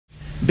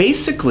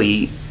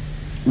Basically,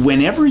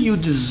 whenever you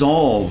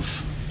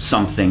dissolve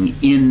something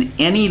in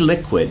any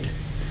liquid,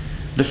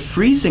 the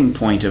freezing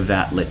point of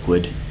that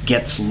liquid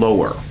gets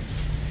lower.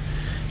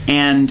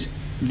 And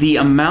the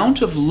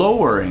amount of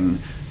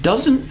lowering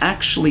doesn't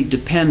actually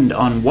depend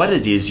on what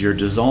it is you're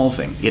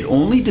dissolving. It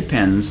only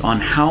depends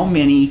on how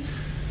many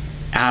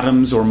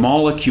atoms or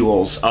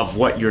molecules of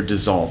what you're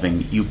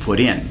dissolving you put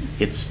in.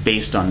 It's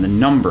based on the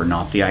number,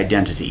 not the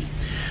identity.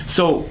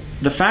 So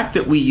the fact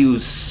that we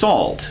use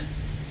salt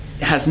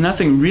has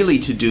nothing really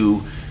to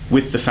do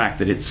with the fact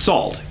that it's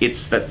salt.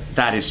 It's that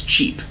that is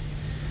cheap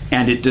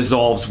and it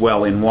dissolves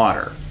well in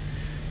water.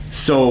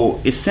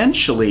 So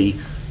essentially,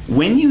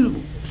 when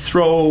you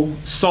throw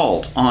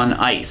salt on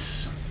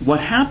ice, what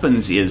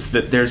happens is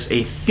that there's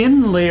a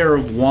thin layer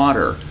of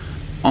water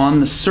on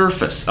the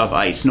surface of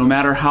ice, no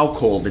matter how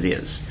cold it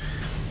is.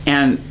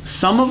 And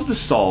some of the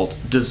salt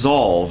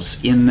dissolves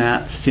in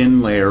that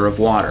thin layer of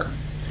water.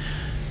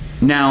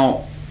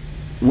 Now,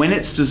 when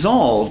it's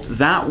dissolved,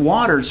 that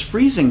water's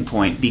freezing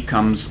point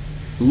becomes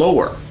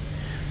lower.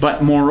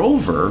 But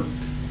moreover,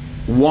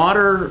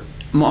 water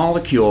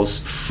molecules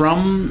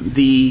from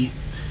the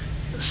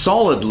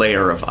solid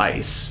layer of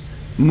ice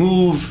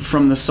move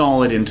from the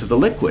solid into the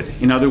liquid.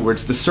 In other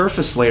words, the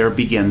surface layer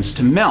begins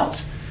to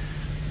melt.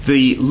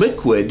 The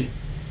liquid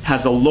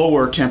has a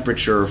lower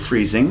temperature of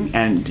freezing,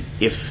 and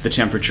if the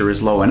temperature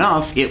is low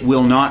enough, it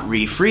will not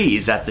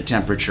refreeze at the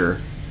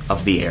temperature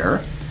of the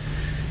air,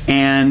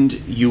 and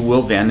you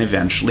will then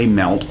eventually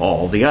melt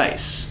all the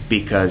ice,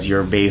 because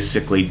you're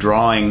basically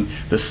drawing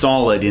the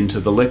solid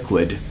into the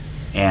liquid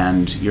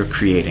and you're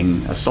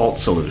creating a salt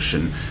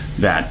solution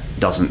that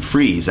doesn't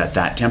freeze at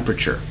that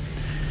temperature.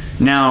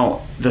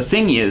 Now, the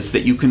thing is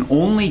that you can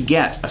only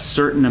get a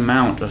certain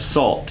amount of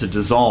salt to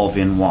dissolve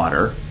in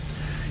water,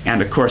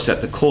 and of course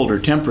at the colder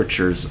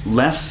temperatures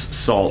less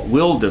salt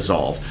will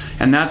dissolve,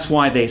 and that's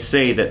why they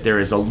say that there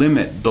is a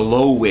limit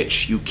below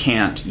which you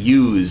can't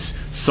use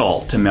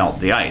salt to melt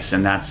the ice,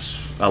 and that's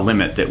a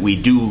limit that we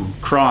do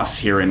cross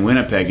here in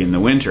Winnipeg in the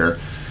winter.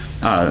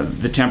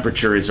 The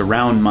temperature is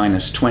around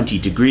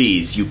 -20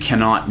 degrees. You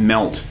cannot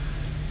melt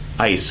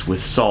ice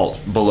with salt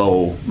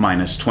below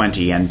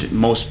 -20, and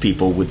most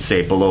people would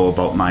say below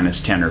about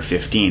 -10 or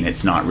 15.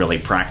 It's not really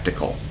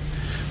practical.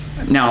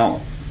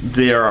 Now,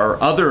 there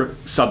are other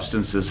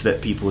substances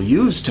that people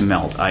use to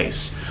melt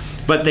ice,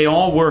 but they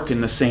all work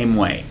in the same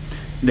way.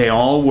 They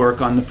all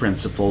work on the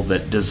principle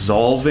that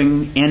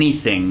dissolving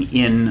anything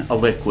in a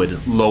liquid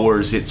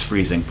lowers its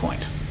freezing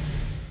point.